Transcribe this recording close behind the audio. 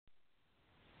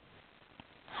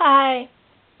Hi,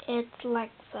 it's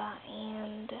Lexa,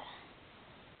 and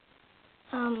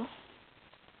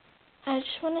I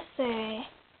just want to say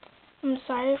I'm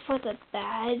sorry for the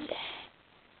bad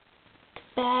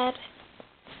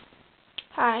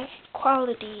high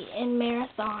quality in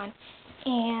Marathon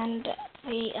and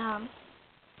the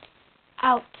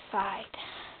Outside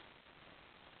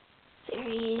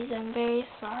series. I'm very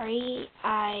sorry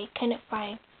I couldn't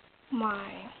find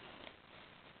my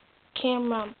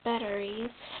camera batteries,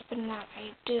 but now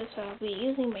I do, so I'll be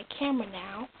using my camera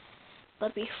now.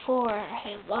 But before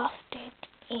I lost it,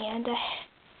 and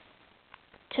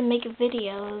to make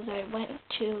videos I went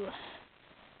to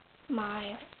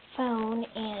my phone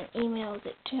and emailed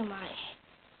it to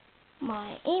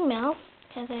my email,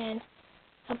 and then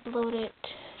uploaded it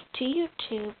to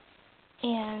YouTube,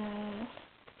 and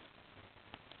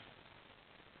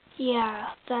yeah,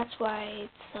 that's why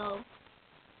it's so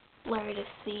blurry to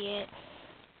see it.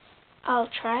 I'll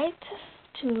try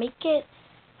to make it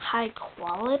high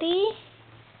quality,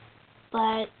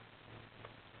 but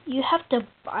you have to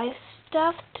buy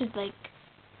stuff to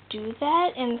do that,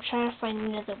 and I'm trying to find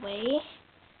another way.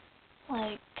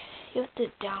 You have to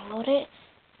download it,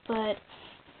 but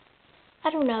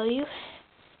I don't know.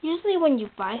 Usually when you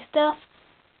buy stuff,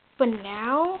 but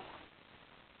now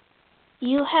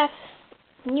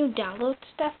when you download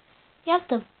stuff, you have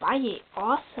to buy it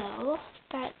also.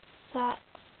 That sucks.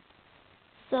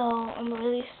 So I'm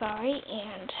really sorry,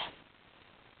 and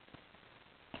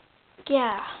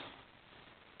yeah,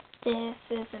 this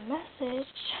is a message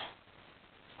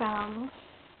from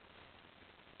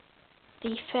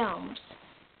the films.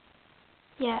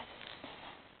 Yes,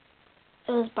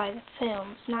 it was by the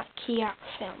films, not Kiara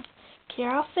Films.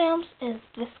 Kiara Films is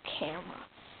this camera.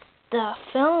 The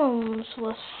films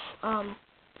was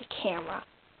the camera.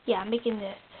 Yeah, making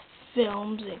this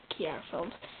films and Kiara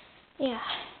Films. Yeah.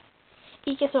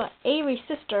 You guess what? Avery's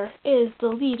sister is the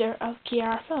leader of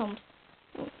Kiara Films.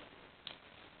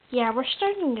 Yeah, we're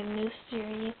starting a new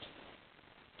series.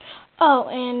 Oh,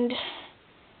 and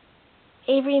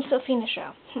Avery and Sophina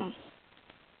show.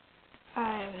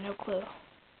 I have no clue.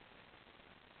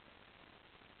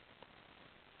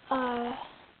 I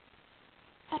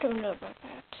don't know about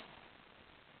that.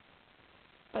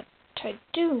 But I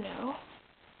do know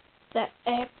that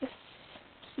I have to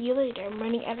see you later. I'm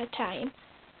running out of time.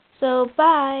 So,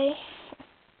 bye.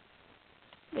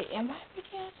 Wait, am I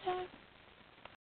running out of time?